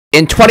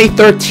In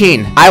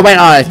 2013, I went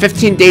on a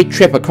 15-day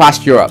trip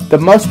across Europe. The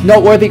most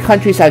noteworthy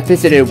countries I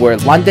visited were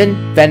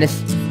London,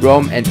 Venice,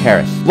 Rome, and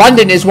Paris.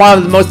 London is one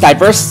of the most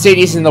diverse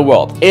cities in the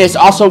world. It is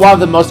also one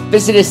of the most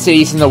visited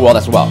cities in the world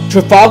as well.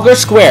 Trafalgar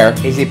Square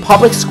is a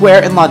public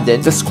square in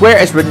London. The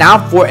square is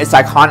renowned for its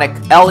iconic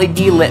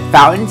LED-lit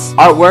fountains,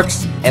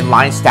 artworks, and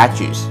lion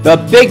statues. The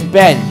Big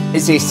Ben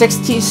is a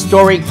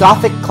 16-story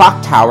Gothic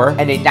clock tower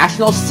and a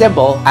national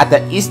symbol at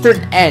the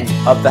eastern end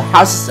of the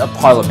Houses of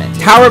Parliament.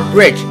 Tower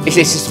Bridge is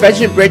a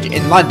suspension bridge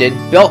in London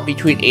built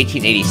between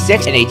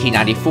 1886 and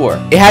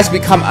 1894. It has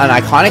become an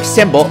iconic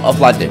symbol of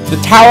London. The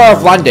Tower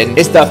of London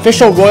is the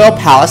official royal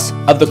palace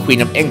of the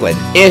Queen of England.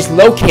 It is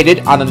located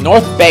on the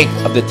north bank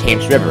of the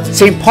Thames River.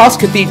 St. Paul's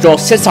Cathedral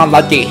sits on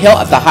Ludgate Hill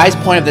at the highest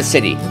point of the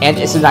city and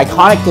is an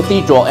iconic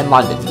cathedral in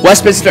London.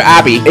 Westminster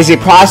Abbey is a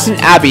Protestant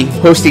abbey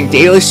hosting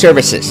daily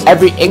services.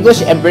 Every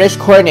English and British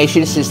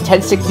coronation since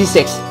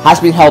 1066 has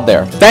been held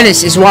there.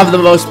 Venice is one of the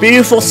most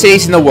beautiful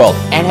cities in the world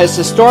and has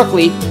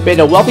historically been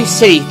a wealthy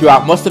city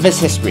throughout most of its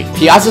history.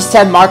 Piazza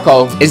San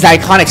Marco is an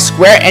iconic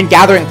square and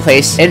gathering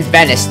place in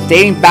Venice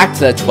dating back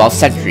to the 12th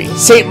century.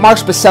 St.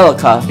 Mark's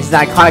Basilica is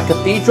an iconic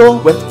cathedral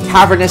with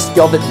cavernous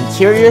gilded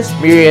interiors,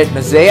 myriad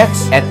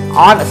mosaics, and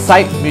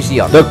on-site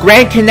museum. The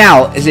Grand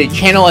Canal is a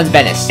channel in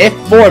Venice. It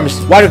forms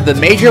one of the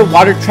major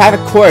water traffic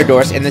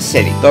corridors in the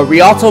city. The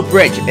Rialto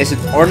Bridge is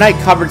an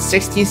ornate-covered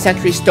 16th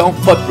century stone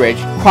footbridge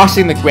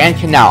crossing the Grand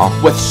Canal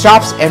with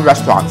shops and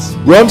restaurants.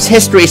 Rome's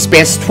history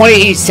spans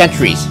 28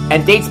 centuries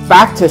and dates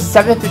back to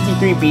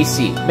 753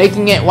 BC,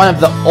 making it one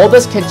of the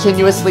oldest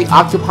continuously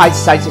occupied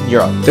sites in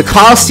Europe. The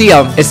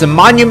Colosseum is a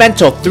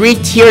monumental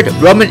three-tiered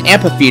Roman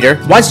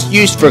amphitheater once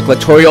used for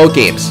gladiatorial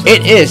games.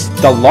 It is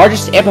the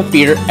largest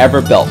amphitheater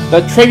ever built.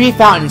 The Trevi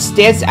Fountain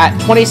stands at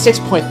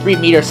 26.3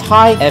 meters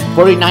high and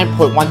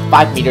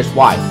 49.15 meters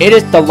wide. It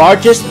is the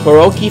largest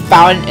Baroque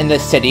fountain in the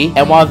city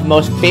and one of the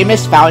most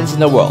famous fountains in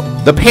the world.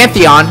 The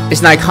Pantheon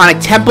is an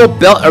iconic temple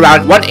built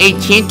around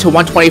 118 to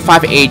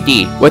 125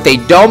 AD with a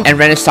dome and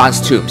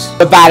Renaissance tombs.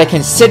 The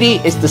Vatican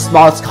City is the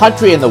smallest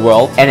country in the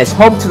world and is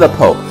home to the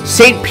Pope.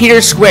 St.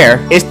 Peter's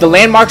Square is the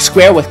landmark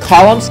square with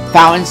columns,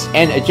 fountains,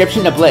 and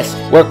Egyptian obelisk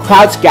where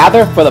crowds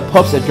gather for the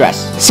Pope's address.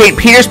 St.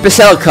 Peter's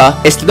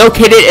Basilica is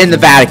located in the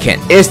Vatican.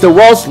 It is the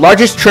world's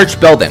largest church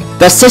building.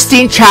 The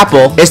Sistine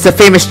Chapel is the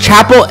famous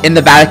chapel in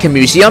the Vatican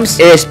museums.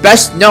 It is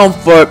best known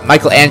for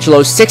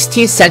Michelangelo's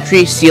 16th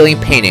century ceiling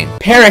painting.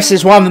 Paris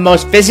is one of the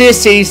most visited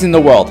cities in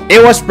the world.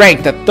 It was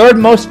ranked the third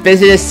most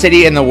visited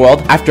city in the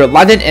world after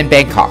London and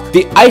Bangkok.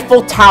 The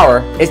Eiffel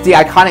Tower is the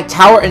iconic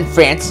tower in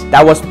France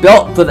that was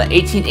built for the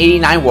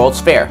 1889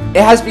 World's Fair.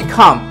 It has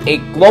become a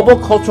global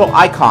cultural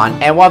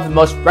icon and one of the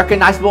most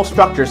recognizable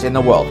structures in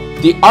the world.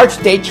 The Arc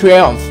de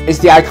Triomphe is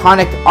the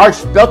iconic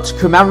arch built to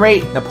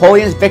commemorate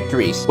Napoleon's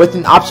victories with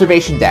an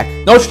observation deck.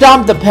 Notre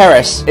Dame de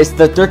Paris is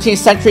the 13th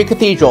century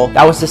cathedral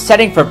that was the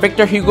setting for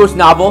Victor Hugo's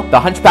novel, The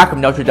Hunchback of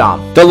Notre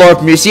Dame. The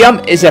Louvre Museum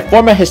is a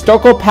former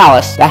historical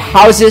palace that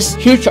houses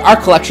huge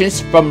art collections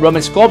from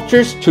Roman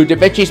sculptures to Da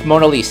Vinci's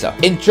Mona Lisa.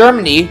 In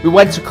Germany, we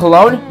went to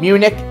Cologne,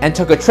 Munich, and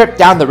took a trip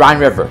down the Rhine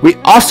River. We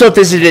also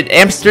visited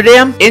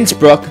Amsterdam,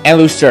 Innsbruck, and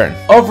Lucerne.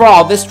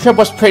 Overall, this trip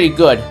was pretty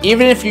good.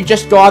 Even if you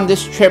just go on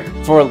this trip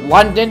for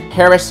London,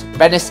 Paris,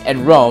 Venice,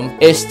 and Rome,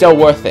 it is still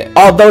worth it.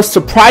 Although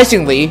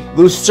surprisingly,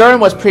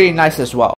 Lucerne was pretty nice as well.